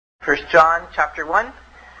First John chapter 1.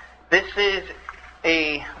 This is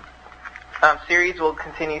a series we'll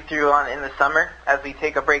continue through on in the summer as we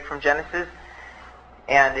take a break from Genesis.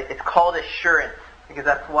 And it's called Assurance because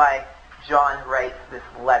that's why John writes this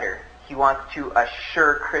letter. He wants to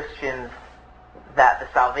assure Christians that the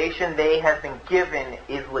salvation they have been given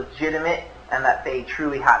is legitimate and that they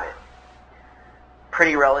truly have it.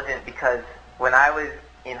 Pretty relevant because when I was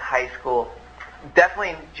in high school, definitely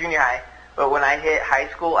in junior high, but when I hit high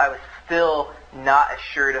school, I was still not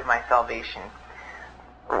assured of my salvation.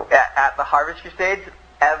 At the Harvest Crusades,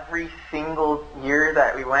 every single year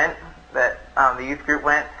that we went, that the youth group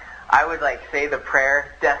went, I would say the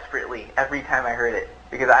prayer desperately every time I heard it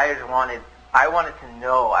because I wanted to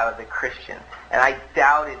know I was a Christian, and I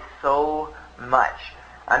doubted so much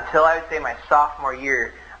until I would say my sophomore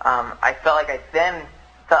year. I felt like I then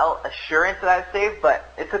felt assurance that I was saved, but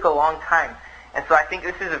it took a long time. And so I think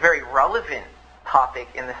this is a very relevant topic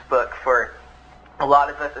in this book for a lot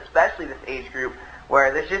of us, especially this age group,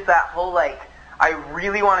 where there's just that whole I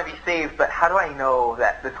really want to be saved, but how do I know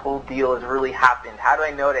that this whole deal has really happened? How do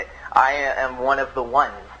I know that I am one of the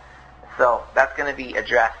ones? So that's going to be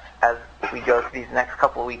addressed as we go through these next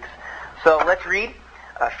couple of weeks. So let's read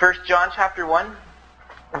 1 John chapter 1,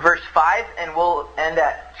 verse 5, and we'll end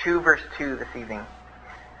at 2 verse 2 this evening.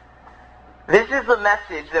 This is the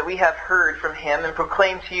message that we have heard from him and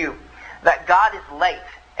proclaim to you, that God is light,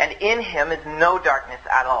 and in him is no darkness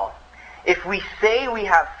at all. If we say we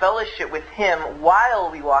have fellowship with him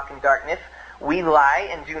while we walk in darkness, we lie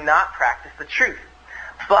and do not practice the truth.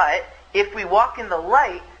 But if we walk in the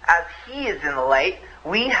light as he is in the light,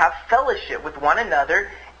 we have fellowship with one another,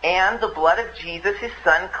 and the blood of Jesus, his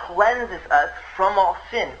Son, cleanses us from all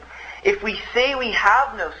sin. If we say we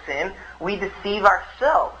have no sin, we deceive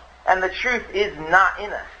ourselves, and the truth is not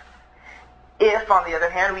in us. If, on the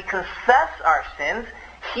other hand, we confess our sins,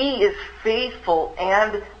 he is faithful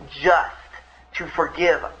and just to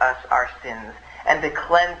forgive us our sins and to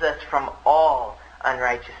cleanse us from all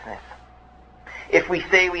unrighteousness. If we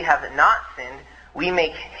say we have not sinned, we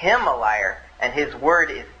make him a liar, and his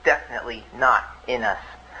word is definitely not in us.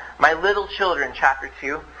 My little children, chapter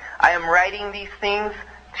 2, I am writing these things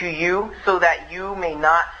to you so that you may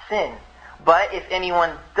not sin. But if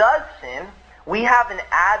anyone does sin, we have an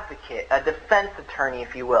advocate, a defense attorney,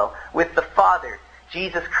 if you will, with the Father,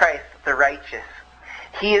 Jesus Christ the righteous.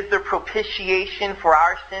 He is the propitiation for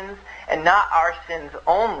our sins, and not our sins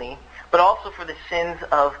only, but also for the sins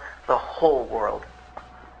of the whole world.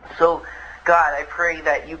 So, God, I pray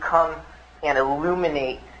that you come and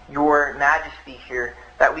illuminate your majesty here,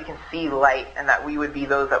 that we can see light, and that we would be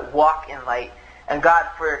those that walk in light. And God,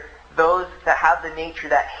 for those that have the nature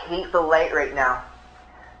that hate the light right now,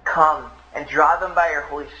 come and draw them by your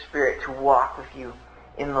Holy Spirit to walk with you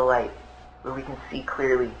in the light where we can see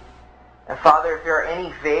clearly. And Father, if there are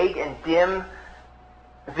any vague and dim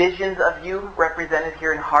visions of you represented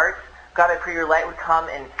here in hearts, God, I pray your light would come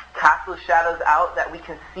and cast those shadows out, that we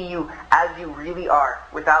can see you as you really are,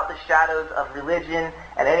 without the shadows of religion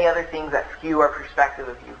and any other things that skew our perspective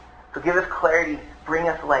of you. So give us clarity, bring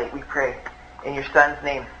us light, we pray. In your Son's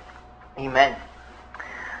name, amen.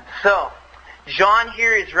 So, John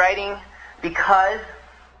here is writing because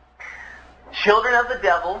children of the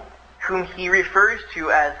devil, whom he refers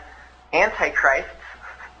to as antichrists,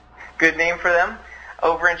 good name for them,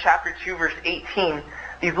 over in chapter 2, verse 18,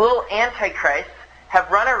 these little antichrists have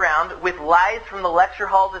run around with lies from the lecture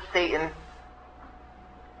halls of Satan,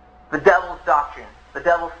 the devil's doctrine, the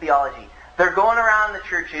devil's theology. They're going around the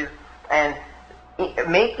churches and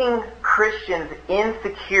making Christians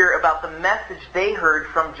insecure about the message they heard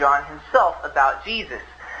from John himself about Jesus.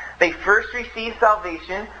 They first received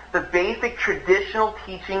salvation, the basic traditional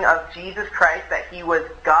teaching of Jesus Christ, that he was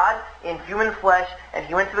God in human flesh, and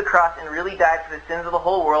he went to the cross and really died for the sins of the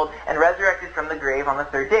whole world, and resurrected from the grave on the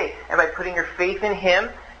third day. And by putting your faith in him,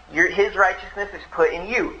 his righteousness is put in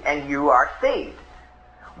you, and you are saved.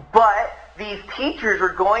 But these teachers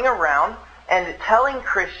were going around and telling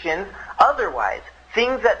Christians otherwise,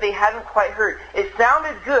 things that they hadn't quite heard. It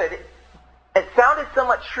sounded good. It sounded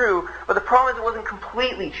somewhat true, but the problem is it wasn't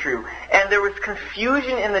completely true. And there was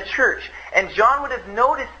confusion in the church. And John would have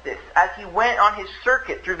noticed this as he went on his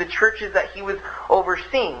circuit through the churches that he was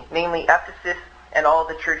overseeing, namely Ephesus and all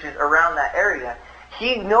the churches around that area.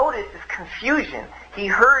 He noticed this confusion. He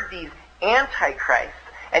heard these antichrists,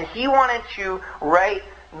 and he wanted to write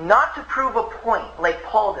not to prove a point like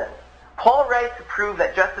Paul does. Paul writes to prove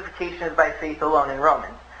that justification is by faith alone in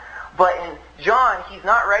Romans. But in John, he's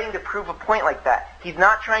not writing to prove a point like that. He's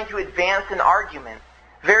not trying to advance an argument.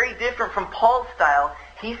 Very different from Paul's style,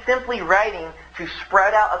 he's simply writing to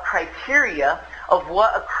spread out a criteria of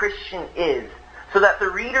what a Christian is, so that the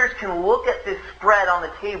readers can look at this spread on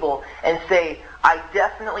the table and say, I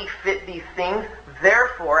definitely fit these things,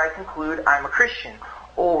 therefore I conclude I'm a Christian.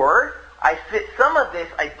 Or, I fit some of this,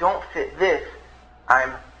 I don't fit this,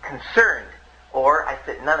 I'm concerned. Or, I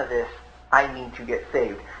fit none of this, I need to get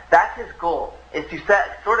saved. That's his goal, is to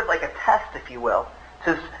set sort of like a test, if you will,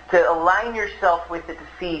 to align yourself with it to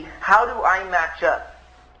see, how do I match up?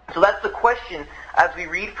 So that's the question as we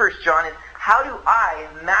read 1 John is, how do I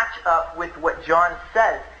match up with what John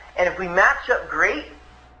says? And if we match up great,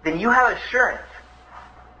 then you have assurance.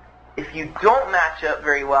 If you don't match up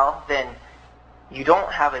very well, then you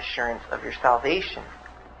don't have assurance of your salvation.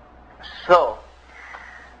 So,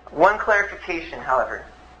 one clarification, however.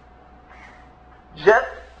 Just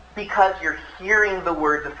because you're hearing the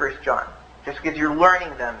words of 1 John, just because you're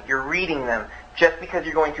learning them, you're reading them, just because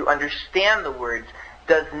you're going to understand the words,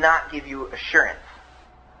 does not give you assurance.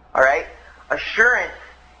 Alright? Assurance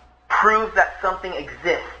proves that something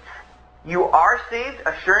exists. You are saved,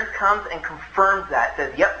 assurance comes and confirms that. It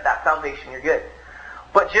says, yep, that's salvation, you're good.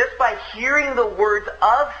 But just by hearing the words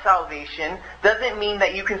of salvation doesn't mean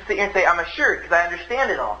that you can sit here and say, I'm assured because I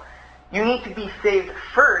understand it all. You need to be saved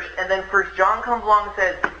first, and then 1 John comes along and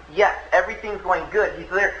says, yes, everything's going good. He's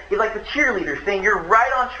there. He's like the cheerleader saying, you're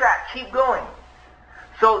right on track, keep going.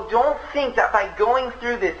 So don't think that by going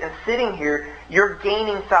through this and sitting here, you're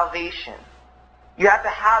gaining salvation. You have to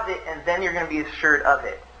have it, and then you're going to be assured of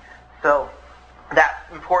it. So, that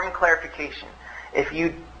important clarification. If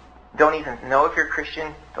you don't even know if you're a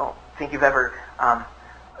Christian, don't think you've ever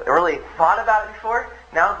really thought about it before,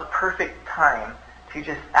 now's the perfect time to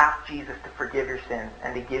just ask Jesus to forgive your sins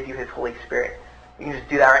and to give you His Holy Spirit. You can just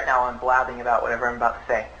do that right now while I'm blabbing about whatever I'm about to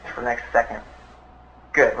say for the next second.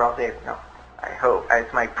 Good, we're all saved. No, I hope.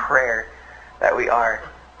 It's my prayer that we are.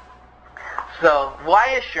 So,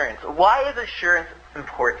 why assurance? Why is assurance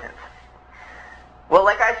important? Well,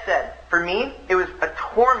 like I said, for me, it was a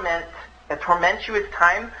tormentuous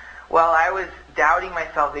time while I was doubting my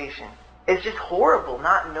salvation. It's just horrible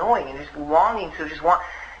not knowing and just longing to just want.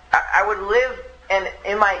 I would live, and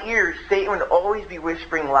in my ears, Satan would always be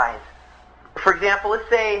whispering lies. For example, let's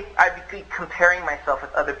say I'd be comparing myself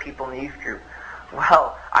with other people in the youth group.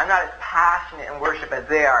 Well, I'm not as passionate in worship as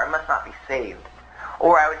they are. I must not be saved.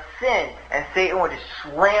 Or I would sin, and Satan would just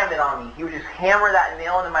slam it on me. He would just hammer that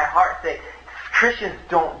nail into my heart and say, Christians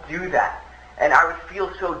don't do that. And I would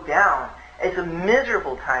feel so down. It's a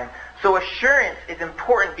miserable time. So assurance is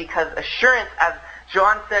important because assurance, as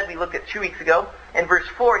John said, we looked at 2 weeks ago, in verse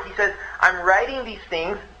 4, he says, I'm writing these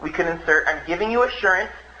things, we could insert, I'm giving you assurance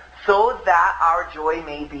so that our joy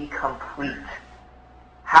may be complete.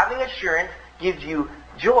 Having assurance gives you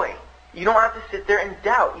joy. You don't have to sit there and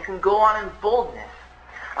doubt. You can go on in boldness.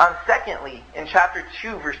 Secondly, in chapter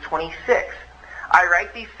 2, verse 26, I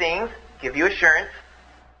write these things, give you assurance,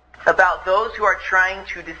 about those who are trying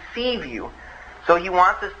to deceive you. So he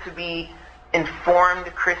wants us to be informed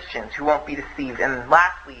Christians who won't be deceived. And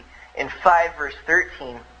lastly, in 5 verse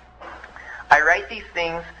 13, I write these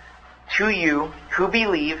things to you who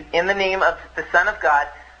believe in the name of the Son of God,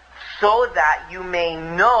 so that you may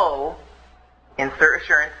know, insert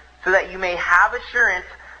assurance, so that you may have assurance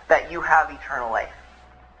that you have eternal life.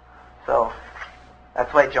 So,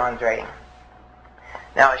 that's why John's writing.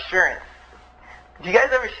 Now, assurance. Do you guys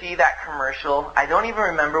ever see that commercial? I don't even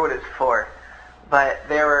remember what it's for, but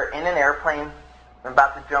they were in an airplane,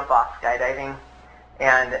 about to jump off skydiving,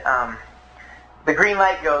 and the green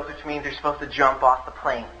light goes, which means you're supposed to jump off the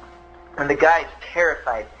plane. And the guy's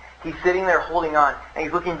terrified. He's sitting there holding on, and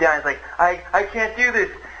he's looking down, he's like, I can't do this.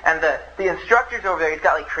 And the instructor's over there, he's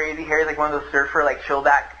got like crazy hair, he's like one of those surfer, like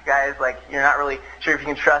chillback guys, like you're not really sure if you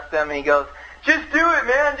can trust them, and he goes, just do it,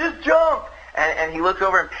 man, just jump. And he looks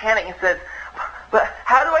over in panic and says, but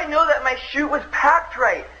how do I know that my chute was packed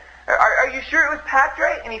right? Are you sure it was packed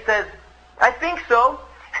right? And he says, I think so.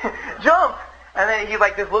 Jump. And then he's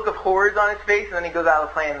like this look of horrors on his face, and then he goes out of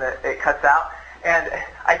the plane and it cuts out. And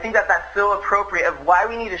I think that that's so appropriate of why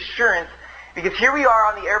we need assurance, because here we are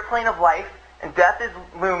on the airplane of life, and death is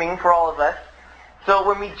looming for all of us. So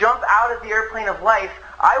when we jump out of the airplane of life,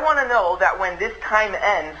 I want to know that when this time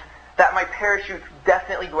ends, that my parachute's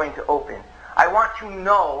definitely going to open. I want to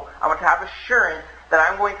know, I want to have assurance that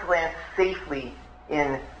I'm going to land safely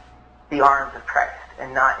in the arms of Christ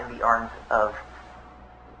and not in the arms of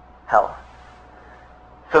hell.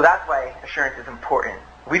 So that's why assurance is important.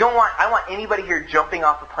 I want anybody here jumping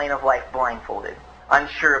off the plane of life blindfolded,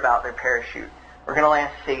 unsure about their parachute. We're going to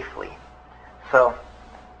land safely. So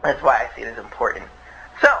that's why I see it as important.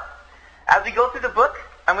 So, as we go through the book,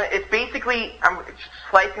 I'm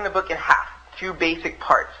slicing the book in half, 2 basic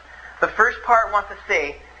parts. The first part wants to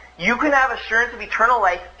say, you can have assurance of eternal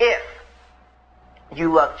life if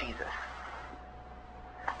you love Jesus.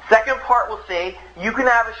 Second part will say, you can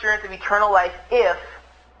have assurance of eternal life if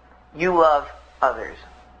you love others.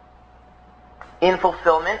 In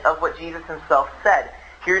fulfillment of what Jesus himself said.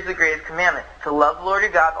 Here's the greatest commandment, to love the Lord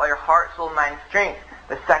your God with all your heart, soul, mind, and strength.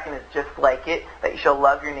 The second is just like it, that you shall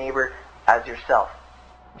love your neighbor as yourself.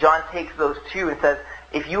 John takes those two and says,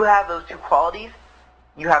 if you have those two qualities,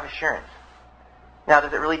 you have assurance. Now,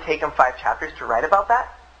 does it really take him 5 chapters to write about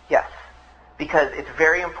that? Yes. Because it's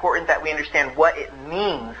very important that we understand what it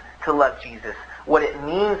means to love Jesus, what it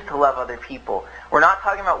means to love other people. We're not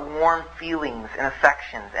talking about warm feelings and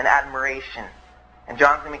affections and admiration. And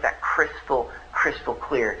John's going to make that crystal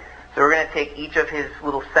clear. So we're going to take each of his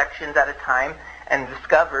little sections at a time and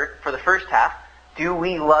discover, for the first half, do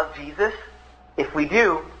we love Jesus? If we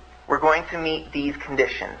do, we're going to meet these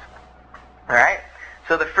conditions. Alright?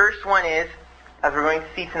 So the first one is, as we're going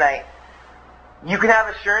to see tonight, you can have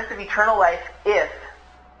assurance of eternal life if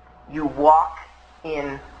you walk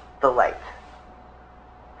in the light.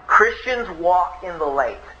 Christians walk in the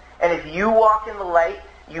light. And if you walk in the light,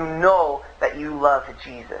 you know that you love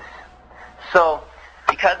Jesus. So,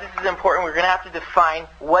 because this is important, we're going to have to define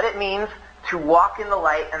what it means to walk in the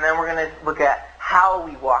light, and then we're going to look at how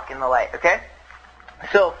we walk in the light, okay?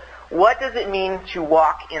 So, what does it mean to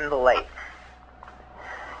walk in the light?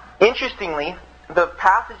 Interestingly, the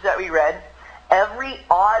passage that we read, every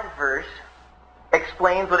odd verse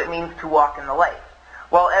explains what it means to walk in the light,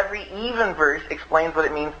 while every even verse explains what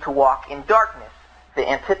it means to walk in darkness, the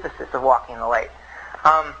antithesis of walking in the light.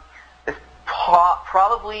 It's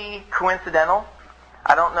probably coincidental.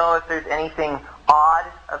 I don't know if there's anything odd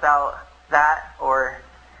about that, or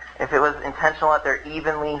if it was intentional that they're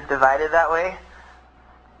evenly divided that way.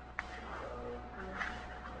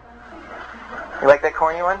 You like that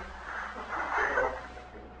corny one?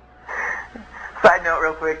 Side note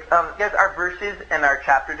real quick. Guys, our verses and our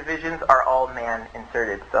chapter divisions are all man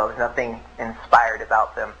inserted, so there's nothing inspired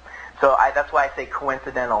about them. So that's why I say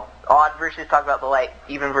coincidental. Odd verses talk about the light,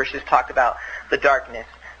 even verses talk about the darkness.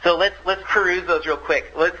 So let's peruse those real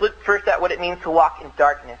quick. Let's look first at what it means to walk in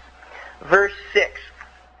darkness. Verse 6.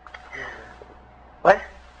 What?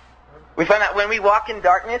 We find that when we walk in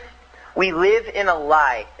darkness, we live in a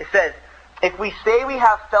lie. It says, if we say we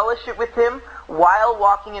have fellowship with him while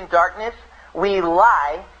walking in darkness, we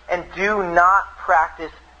lie and do not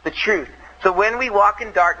practice the truth. So when we walk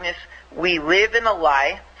in darkness, we live in a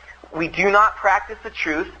lie. We do not practice the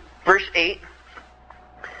truth. Verse 8.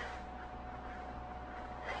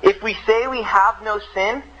 If we say we have no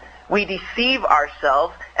sin, we deceive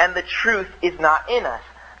ourselves, and the truth is not in us.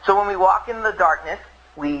 So when we walk in the darkness,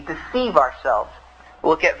 we deceive ourselves.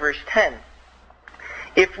 Look at verse 10.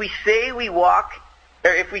 If we say we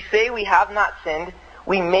have not sinned,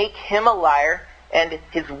 we make him a liar, and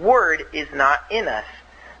his word is not in us.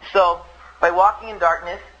 So, by walking in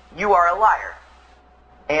darkness, you are a liar.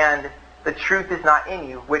 And the truth is not in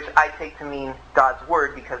you, which I take to mean God's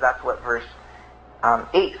word, because that's what verse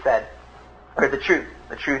 8 said. Or the truth.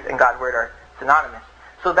 The truth and God's word are synonymous.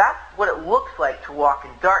 So that's what it looks like to walk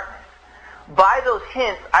in darkness. By those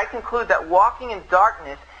hints, I conclude that walking in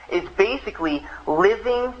darkness is basically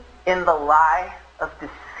living in the lie of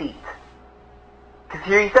deceit. Because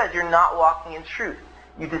here he says you're not walking in truth.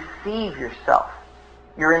 You deceive yourself.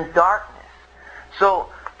 You're in darkness. So,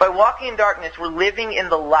 by walking in darkness, we're living in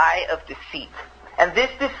the lie of deceit. And this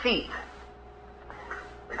deceit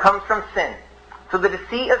comes from sin. So the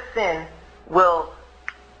deceit of sin will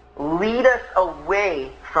lead us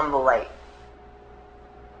away from the light.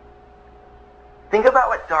 Think about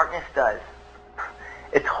what darkness does.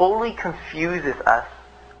 It totally confuses us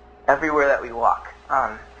everywhere that we walk.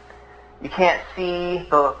 You can't see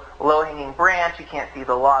the low-hanging branch, you can't see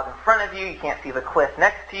the log in front of you, you can't see the cliff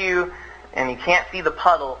next to you, and you can't see the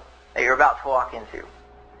puddle that you're about to walk into.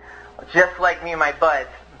 Just like me and my buds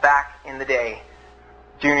back in the day,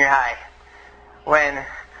 junior high, when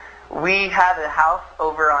we had a house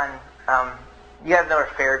over on, you guys know where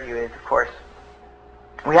Fairview is, of course.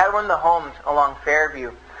 We had one of the homes along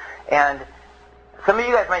Fairview, and some of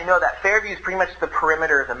you guys might know that Fairview is pretty much the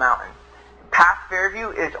perimeter of the mountain. Past Fairview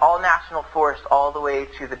is all national forest all the way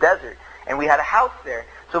to the desert, and we had a house there.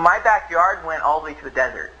 So my backyard went all the way to the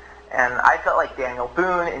desert, and I felt like Daniel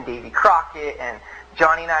Boone and Davy Crockett, and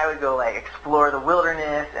Johnny and I would go explore the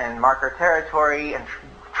wilderness and mark our territory and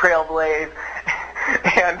trailblaze,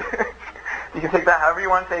 and you can take that however you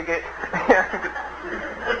want to take it.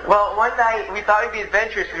 Well, one night we thought we'd be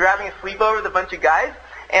adventurous. We were having a sleepover with a bunch of guys,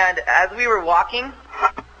 and as we were walking,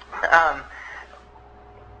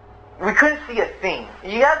 we couldn't see a thing.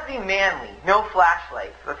 You have to be manly. No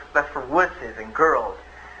flashlights. That's for wusses and girls.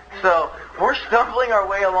 So we're stumbling our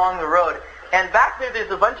way along the road. And back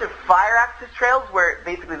there's a bunch of fire access trails where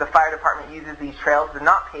basically the fire department uses these trails. They're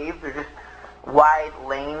not paved. They're just wide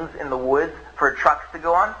lanes in the woods for trucks to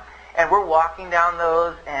go on. And we're walking down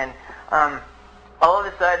those, and all of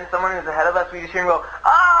a sudden, someone who's ahead of us, we just hear him go,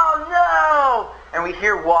 "Oh, no!" And we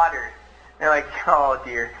hear water. And they're like, "Oh,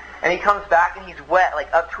 dear." And he comes back, and he's wet,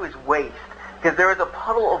 like up to his waist, because there was a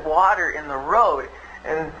puddle of water in the road.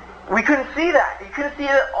 And we couldn't see that. You couldn't see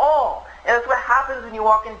it at all. And that's what happens when you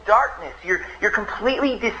walk in darkness. You're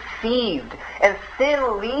completely deceived. And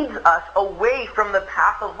sin leads us away from the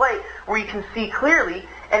path of light where you can see clearly,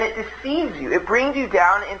 and it deceives you. It brings you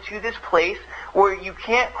down into this place where you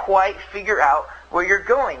can't quite figure out where you're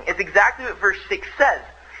going. It's exactly what verse 6 says.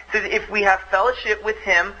 It says, if we have fellowship with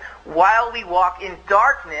Him while we walk in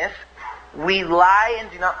darkness, we lie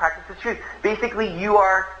and do not practice the truth. Basically, you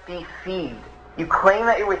are deceived. You claim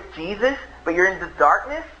that you're with Jesus, but you're in the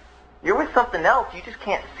darkness. You're with something else. You just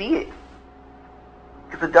can't see it.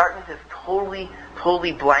 Because the darkness has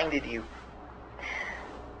totally blinded you.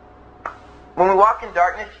 When we walk in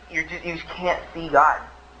darkness, you just can't see God.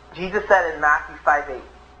 Jesus said in Matthew 5:8,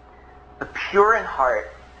 the pure in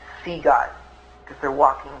heart see God because they're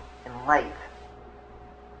walking in light.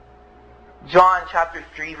 John chapter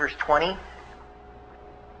 3 verse 20,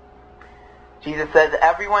 Jesus says,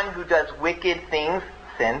 everyone who does wicked things,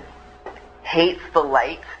 sin, hates the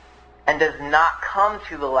light and does not come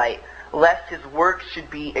to the light, lest his works should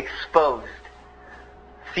be exposed.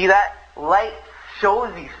 See that? Light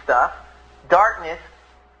shows you stuff. Darkness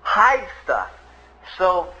hides stuff.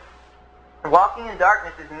 So, walking in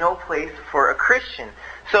darkness is no place for a Christian.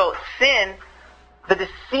 So, sin, the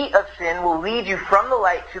deceit of sin will lead you from the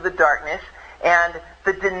light to the darkness, and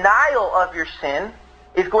the denial of your sin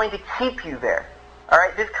is going to keep you there.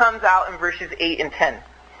 Alright, this comes out in verses 8 and 10.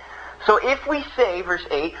 So if we say, verse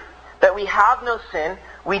 8, that we have no sin,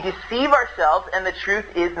 we deceive ourselves and the truth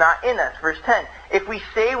is not in us. Verse 10, if we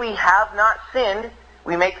say we have not sinned,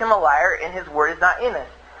 we make Him a liar and His word is not in us.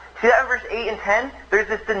 See that in verse 8 and 10? There's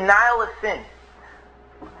this denial of sin.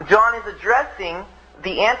 John is addressing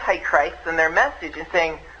the Antichrist and their message and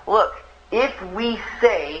saying, look, if we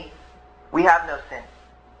say we have no sin,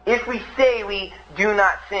 if we say we do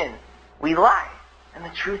not sin, we lie and the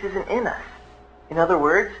truth isn't in us. In other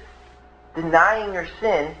words, denying your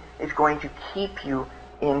sin is going to keep you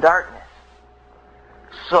in darkness.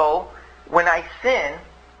 So, when I sin,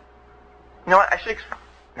 you know what, let's do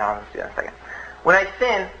that in a second. When I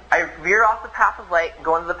sin, I veer off the path of light and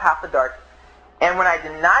go into the path of dark. And when I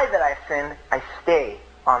deny that I've sinned, I stay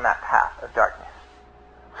on that path of darkness.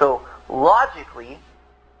 So, logically,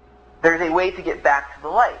 there's a way to get back to the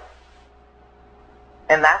light.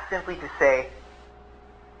 And that's simply to say,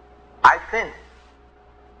 I've sinned.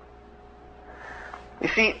 You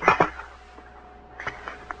see,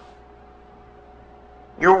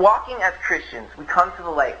 you're walking as Christians. We come to the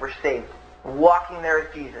light. We're saved. We're walking there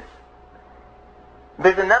with Jesus.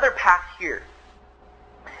 There's another path here.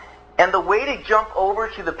 And the way to jump over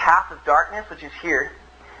to the path of darkness, which is here,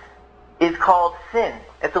 is called sin.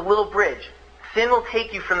 It's a little bridge. Sin will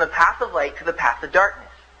take you from the path of light to the path of darkness.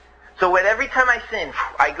 So every time I sin,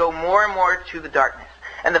 I go more and more to the darkness.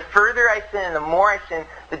 And the further I sin and the more I sin,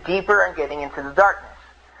 the deeper I'm getting into the darkness.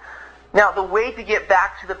 Now, the way to get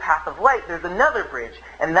back to the path of light, there's another bridge.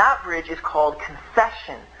 And that bridge is called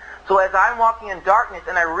confession. So as I'm walking in darkness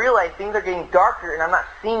and I realize things are getting darker and I'm not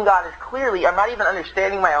seeing God as clearly, I'm not even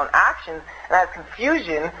understanding my own actions, and I have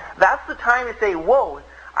confusion, that's the time to say, whoa,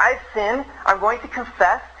 I've sinned, I'm going to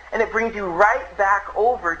confess, and it brings you right back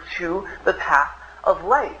over to the path of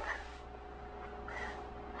light.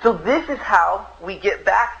 So this is how we get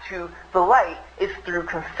back to the light, is through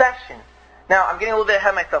confession. Now, I'm getting a little bit ahead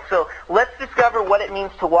of myself, so let's discover what it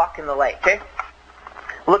means to walk in the light, okay?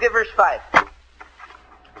 Look at verse 5.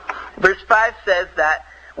 Verse 5 says that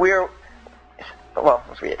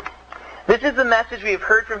let's read it. This is the message we have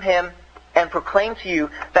heard from Him and proclaim to you,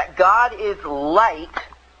 that God is light,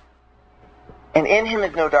 and in Him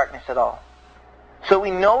is no darkness at all. So we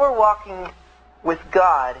know we're walking with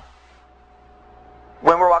God.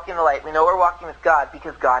 When we're walking in the light, we know we're walking with God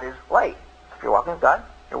because God is light. If you're walking with God,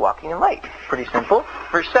 you're walking in light. Pretty simple.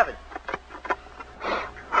 Verse 7.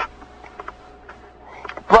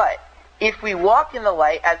 But if we walk in the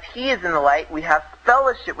light as He is in the light, we have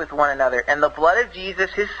fellowship with one another, and the blood of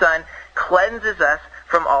Jesus, His Son, cleanses us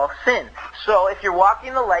from all sin. So if you're walking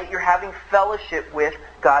in the light, you're having fellowship with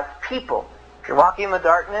God's people. If you're walking in the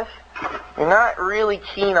darkness, you're not really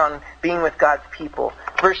keen on being with God's people.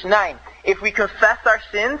 Verse 9. If we confess our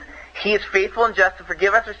sins, He is faithful and just to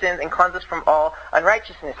forgive us our sins and cleanse us from all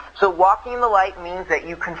unrighteousness. So walking in the light means that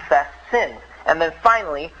you confess sins. And then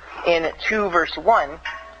finally, in 2 verse 1,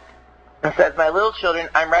 it says, "My little children,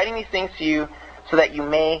 I'm writing these things to you so that you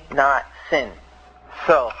may not sin."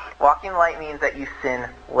 So, walking in the light means that you sin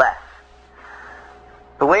less.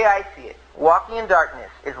 The way I see it, walking in darkness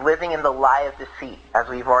is living in the lie of deceit, as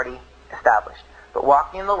we've already established. But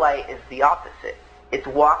walking in the light is the opposite. It's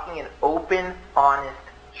walking in open, honest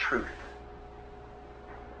truth.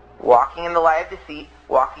 Walking in the lie of deceit,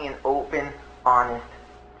 walking in open, honest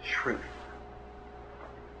truth.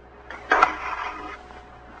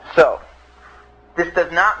 So, this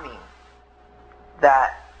does not mean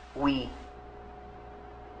that we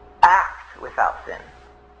act without sin.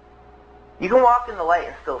 You can walk in the light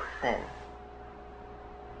and still sin.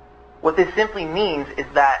 What this simply means is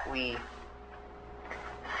that we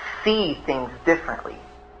see things differently.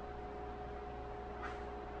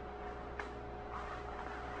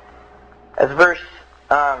 As verse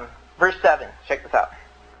 7, check this out.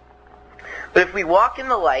 "But if we walk in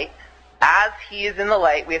the light, as He is in the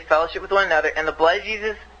light, we have fellowship with one another, and the blood of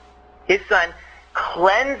Jesus, His Son,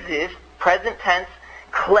 cleanses," present tense,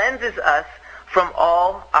 "cleanses us from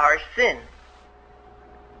all our sin."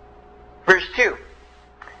 Verse 2.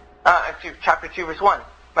 Chapter 2, verse 1.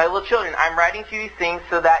 "My little children, I'm writing to you these things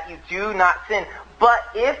so that you do not sin. But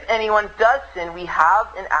if anyone does sin, we have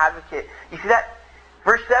an advocate." You see that?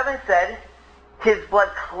 Verse 7 said, His blood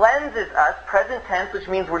cleanses us, present tense, which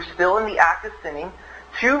means we're still in the act of sinning.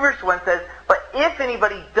 2 verse 1 says, "But if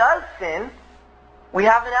anybody does sin, we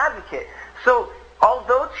have an advocate." So,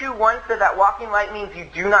 although 2:1 said that walking in light means you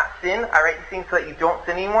do not sin, I write these things so that you don't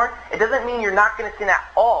sin anymore, it doesn't mean you're not going to sin at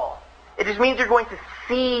all. It just means you're going to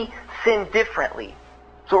see sin differently.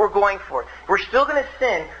 That's what we're going for. We're still going to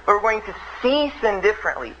sin, but we're going to see sin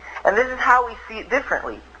differently. And this is how we see it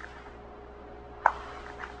differently.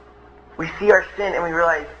 We see our sin and we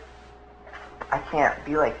realize, I can't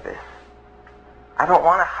be like this. I don't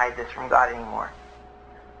want to hide this from God anymore.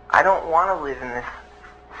 I don't want to live in this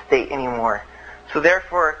state anymore. So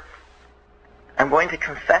therefore, I'm going to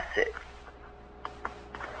confess it.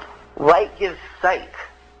 Light gives sight.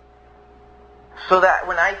 So that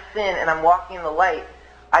when I sin and I'm walking in the light,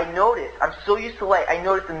 I notice, I'm so used to light, I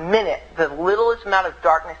notice the minute the littlest amount of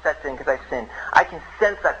darkness sets in because I sin. I can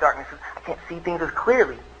sense that darkness. I can't see things as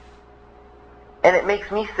clearly. And it makes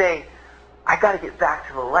me say, I got to get back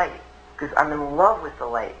to the light because I'm in love with the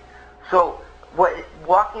light. So what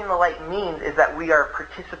walking in the light means is that we are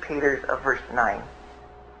participators of verse 9.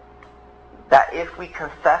 That if we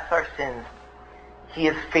confess our sins, He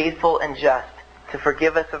is faithful and just to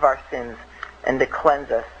forgive us of our sins and to cleanse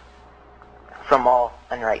us from all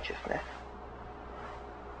unrighteousness.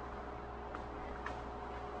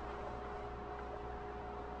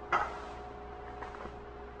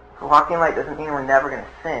 So walking in light doesn't mean we're never going to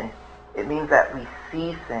sin. It means that we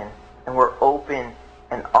see sin and we're open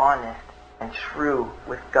and honest and true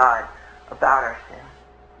with God about our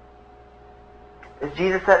sin. As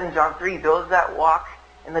Jesus said in John 3, those that walk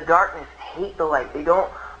in the darkness hate the light. They don't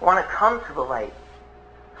want to come to the light.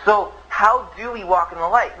 So how do we walk in the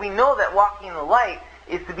light? We know that walking in the light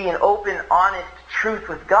is to be an open, honest truth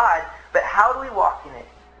with God, but how do we walk in it?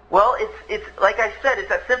 Well, it's like I said, it's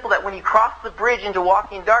that simple that when you cross the bridge into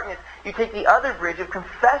walking in darkness, you take the other bridge of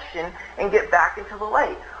confession and get back into the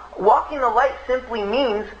light. Walking in the light simply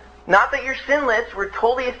means not that you're sinless. We're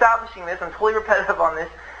totally establishing this. I'm totally repetitive on this.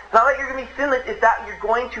 It's not that you're going to be sinless. It's that you're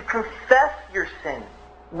going to confess your sin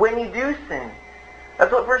when you do sin.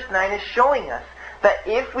 That's what verse 9 is showing us. That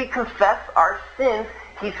if we confess our sins,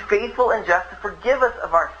 He's faithful and just to forgive us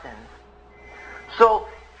of our sins. So,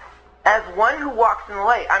 as one who walks in the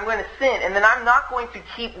light, I'm going to sin, and then I'm not going to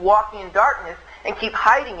keep walking in darkness and keep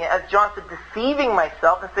hiding it, as John said, deceiving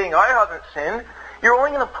myself and saying, I haven't sinned. You're only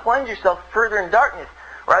going to plunge yourself further in darkness.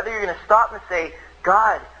 Rather, you're going to stop and say,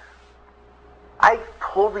 God, I've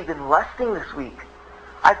totally been lusting this week.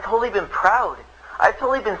 I've totally been proud. I've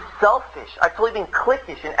totally been selfish. I've totally been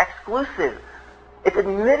cliquish and exclusive. It's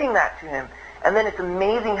admitting that to Him. And then it's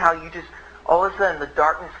amazing how you just, all of a sudden, the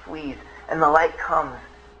darkness flees and the light comes.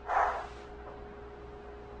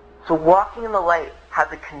 So walking in the light has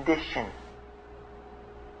a condition.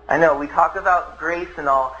 I know, we talk about grace and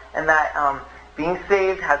all, and that being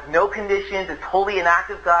saved has no conditions, it's totally an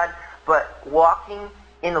act of God, but walking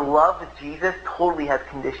in love with Jesus totally has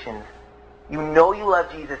conditions. You know you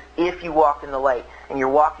love Jesus if you walk in the light, and you're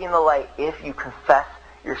walking in the light if you confess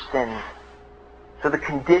your sins. So the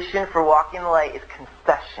condition for walking in the light is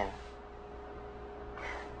confession.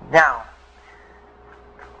 Now,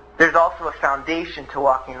 there's also a foundation to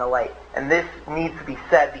walking in the light. And this needs to be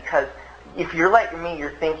said because if you're like me,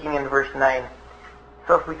 you're thinking in verse 9,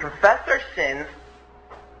 so if we confess our sins,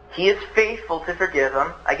 He is faithful to forgive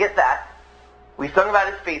them. I get that. We sung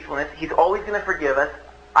about His faithfulness. He's always going to forgive us.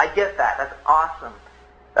 I get that. That's awesome.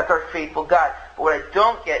 That's our faithful God. But what I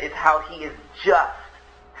don't get is how He is just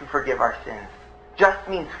to forgive our sins. Just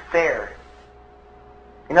means fair.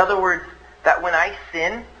 In other words, that when I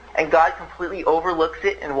sin and God completely overlooks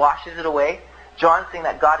it and washes it away, John's saying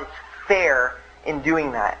that God is fair in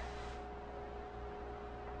doing that.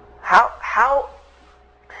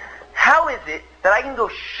 How is it that I can go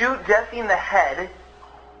shoot Jesse in the head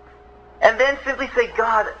and then simply say,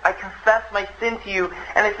 God, I confess my sin to you,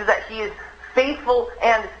 and it says that He is faithful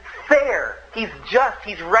and fair. He's just.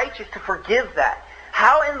 He's righteous to forgive that.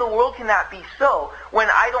 How in the world can that be so when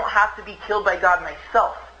I don't have to be killed by God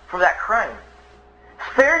myself for that crime?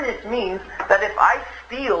 Fairness means that if I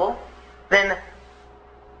steal, then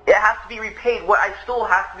it has to be repaid. What I stole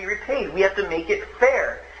has to be repaid. We have to make it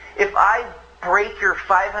fair. If I break your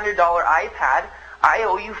 $500 iPad, I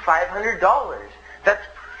owe you $500. That's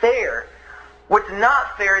fair. What's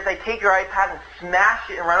not fair is I take your iPad and smash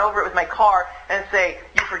it and run over it with my car and say,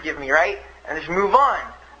 you forgive me, right? And just move on.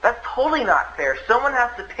 That's totally not fair. Someone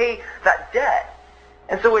has to pay that debt.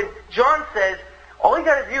 And so when John says, all you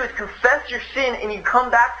got to do is confess your sin and you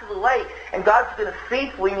come back to the light, and God's going to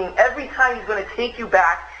faithfully, meaning every time He's going to take you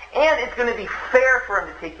back, and it's going to be fair for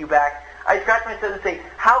Him to take you back, I scratch myself and say,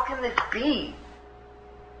 how can this be?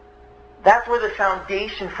 That's where the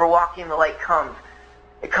foundation for walking in the light comes.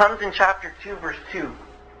 It comes in chapter 2, verse 2,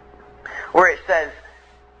 where it says,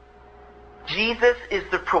 Jesus is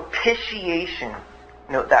the propitiation,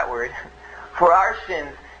 note that word, for our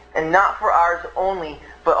sins, and not for ours only,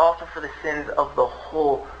 but also for the sins of the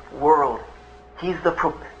whole world. He's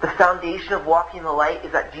the foundation of walking in the light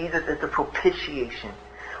is that Jesus is the propitiation.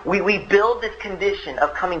 We build this condition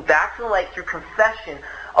of coming back to the light through confession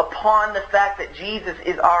upon the fact that Jesus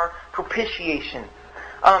is our propitiation.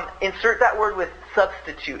 Insert that word with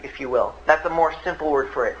substitute, if you will. That's a more simple word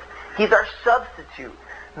for it. He's our substitute,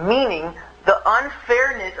 meaning the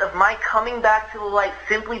unfairness of my coming back to the light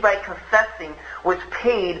simply by confessing was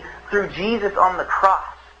paid through Jesus on the cross.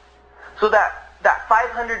 So that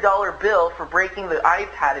 $500 bill for breaking the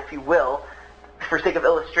iPad, if you will, for sake of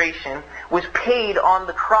illustration, was paid on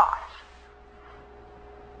the cross.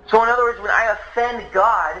 So in other words, when I offend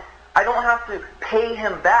God, I don't have to pay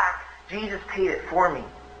Him back. Jesus paid it for me.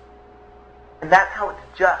 And that's how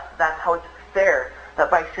it's just. That's how it's fair. That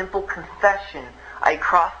by simple confession, I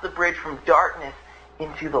cross the bridge from darkness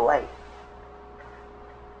into the light.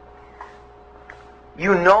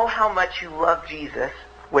 You know how much you love Jesus,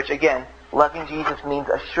 which again, loving Jesus means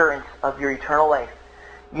assurance of your eternal life.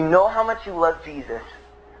 You know how much you love Jesus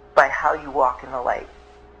by how you walk in the light.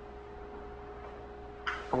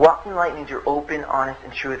 Walking in the light means you're open, honest,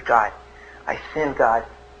 and true with God. I sin, God.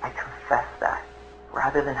 I confess that,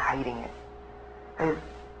 rather than hiding it. And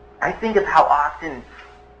I think of how often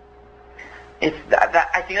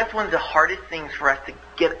I think that's one of the hardest things for us to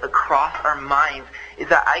get across our minds is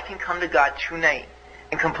that I can come to God tonight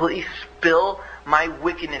and completely spill my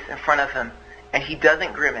wickedness in front of Him, and He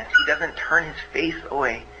doesn't grimace. He doesn't turn His face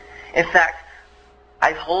away. In fact,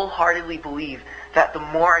 I wholeheartedly believe that the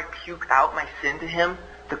more I puke out my sin to Him,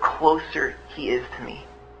 the closer He is to me.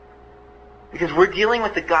 Because we're dealing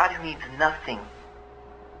with a God who needs nothing.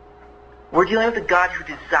 We're dealing with a God who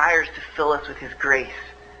desires to fill us with His grace.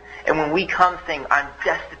 And when we come saying, I'm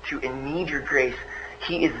destitute and need your grace,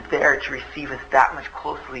 He is there to receive us that much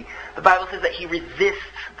closely. The Bible says that He resists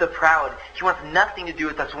the proud. He wants nothing to do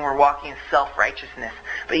with us when we're walking in self-righteousness.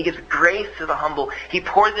 But He gives grace to the humble. He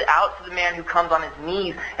pours it out to the man who comes on his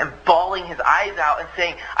knees and bawling his eyes out and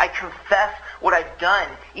saying, I confess what I've done,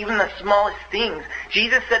 even the smallest things.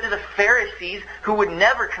 Jesus said to the Pharisees, who would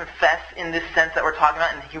never confess in this sense that we're talking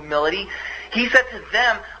about in humility, He said to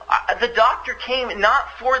them, the doctor came not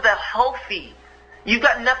for the healthy. You've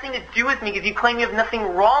got nothing to do with me because you claim you have nothing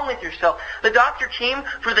wrong with yourself. The doctor came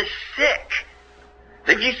for the sick.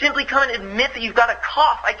 If you simply come and admit that you've got a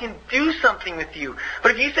cough, I can do something with you.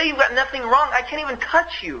 But if you say you've got nothing wrong, I can't even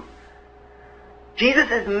touch you.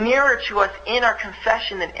 Jesus is nearer to us in our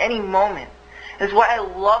confession than any moment. That's why I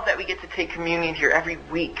love that we get to take communion here every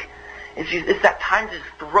week. It's that time to just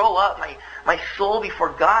throw up my soul before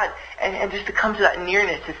God and just to come to that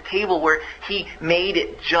nearness, His table where He made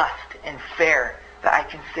it just and fair that I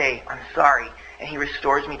can say, I'm sorry, and He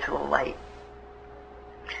restores me to the light.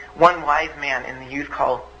 One wise man in the youth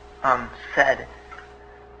call said,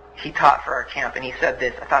 he taught for our camp, and he said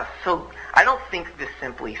this. I don't think this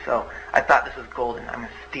simply, so I thought this was golden. I'm going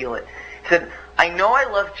to steal it. He said, I know I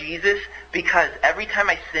love Jesus because every time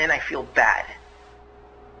I sin, I feel bad.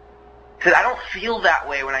 He said, I don't feel that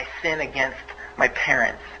way when I sin against my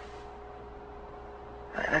parents.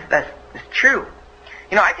 That's true.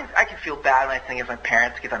 I can feel bad when I sin against my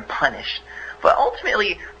parents because I'm punished. But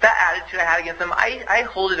ultimately, that attitude I had against them, I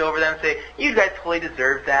hold it over them and say, you guys totally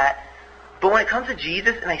deserve that. But when it comes to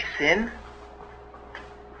Jesus and I sin,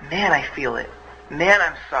 man, I feel it. Man,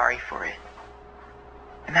 I'm sorry for it.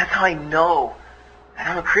 And that's how I know that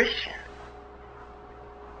I'm a Christian.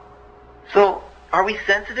 So, are we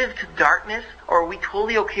sensitive to darkness, or are we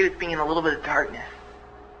totally okay with being in a little bit of darkness?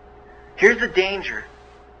 Here's the danger.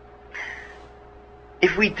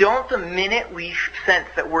 If we don't, the minute we sense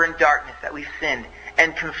that we're in darkness, that we've sinned,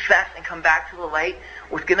 and confess and come back to the light,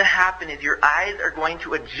 what's going to happen is your eyes are going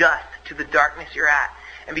to adjust to the darkness you're at.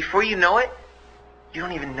 And before you know it, you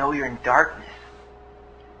don't even know you're in darkness.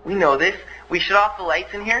 We know this. We shut off the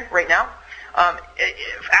lights in here right now.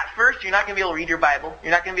 At first, you're not going to be able to read your Bible.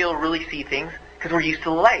 You're not going to be able to really see things because we're used to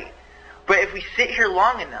the light. But if we sit here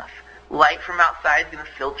long enough, light from outside is going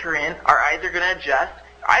to filter in. Our eyes are going to adjust.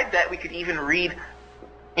 I bet we could even read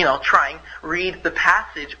the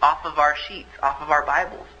passage off of our sheets, off of our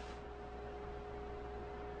Bibles.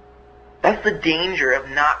 That's the danger of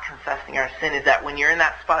not confessing our sin, is that when you're in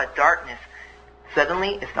that spot of darkness,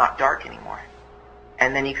 suddenly it's not dark anymore.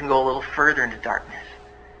 And then you can go a little further into darkness.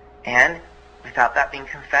 And without that being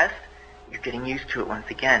confessed, you're getting used to it once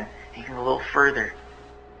again. And you can go a little further.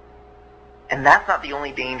 And that's not the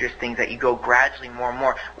only dangerous thing, that you go gradually more and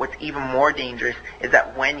more. What's even more dangerous is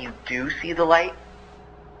that when you do see the light,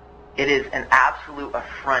 it is an absolute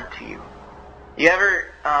affront to you. You ever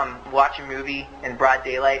watch a movie in broad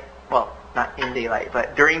daylight? Well, not in daylight,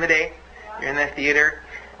 but during the day. You're in the theater,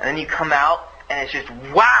 and then you come out, and it's just,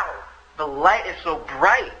 wow! The light is so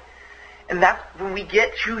bright. And that's when we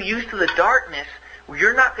get too used to the darkness,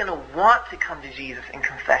 you're not going to want to come to Jesus in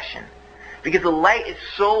confession. Because the light is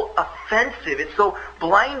so offensive, it's so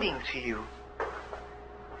blinding to you.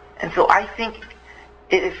 And so I think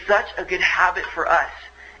it is such a good habit for us,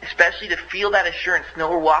 especially to feel that assurance, know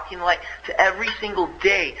we're walking in the light, to every single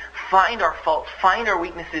day find our faults, find our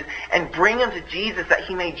weaknesses, and bring them to Jesus that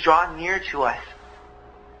he may draw near to us.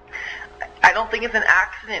 I don't think it's an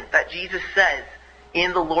accident that Jesus says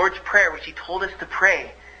in the Lord's Prayer, which he told us to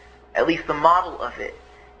pray, at least the model of it.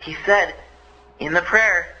 He said in the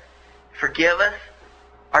prayer, forgive us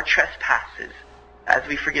our trespasses as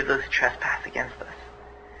we forgive those who trespass against us.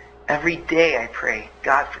 Every day I pray,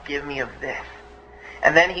 God, forgive me of this.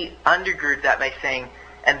 And then he undergirds that by saying,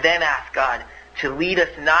 and then ask God to lead us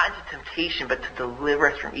not into temptation, but to deliver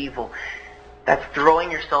us from evil. That's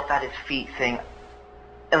throwing yourself at his feet, saying,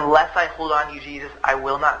 unless I hold on to you, Jesus, I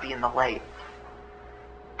will not be in the light.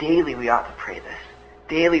 Daily we ought to pray this.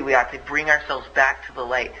 Daily we ought to bring ourselves back to the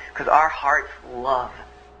light, because our hearts love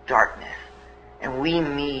darkness. And we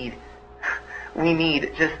need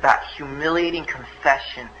just that humiliating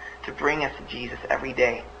confession to bring us to Jesus every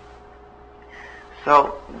day.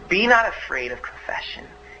 So be not afraid of confession.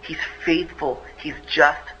 He's faithful. He's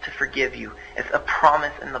just to forgive you. It's a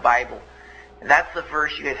promise in the Bible. And that's the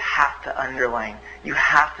verse you guys have to underline. You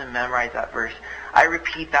have to memorize that verse. I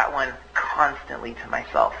repeat that one constantly to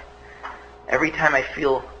myself. Every time I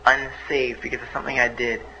feel unsaved because of something I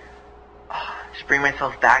did, just bring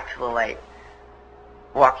myself back to the light.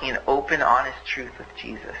 Walking in open, honest truth with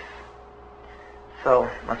Jesus. So,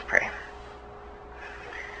 let's pray.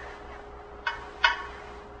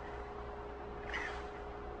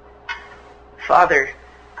 Father,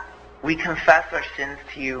 we confess our sins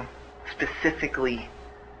to you specifically.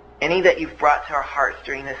 Any that you've brought to our hearts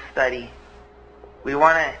during this study, we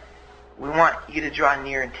want you to draw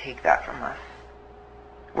near and take that from us.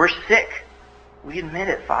 We're sick. We admit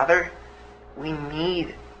it, Father. We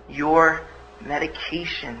need your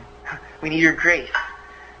medication. We need your grace.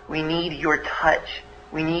 We need your touch.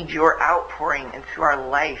 We need your outpouring into our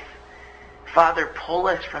life. Father, pull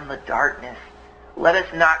us from the darkness. Let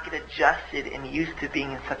us not get adjusted and used to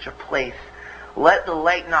being in such a place. Let the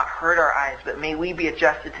light not hurt our eyes, but may we be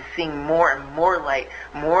adjusted to seeing more and more light,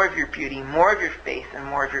 more of your beauty, more of your face, and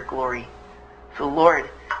more of your glory. So Lord,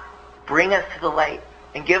 bring us to the light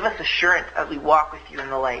and give us assurance as we walk with you in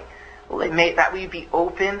the light. May that we be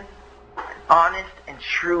open, honest, and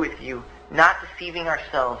true with you, not deceiving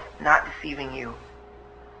ourselves, not deceiving you.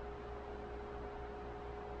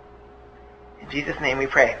 In Jesus' name we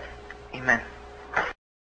pray. Amen.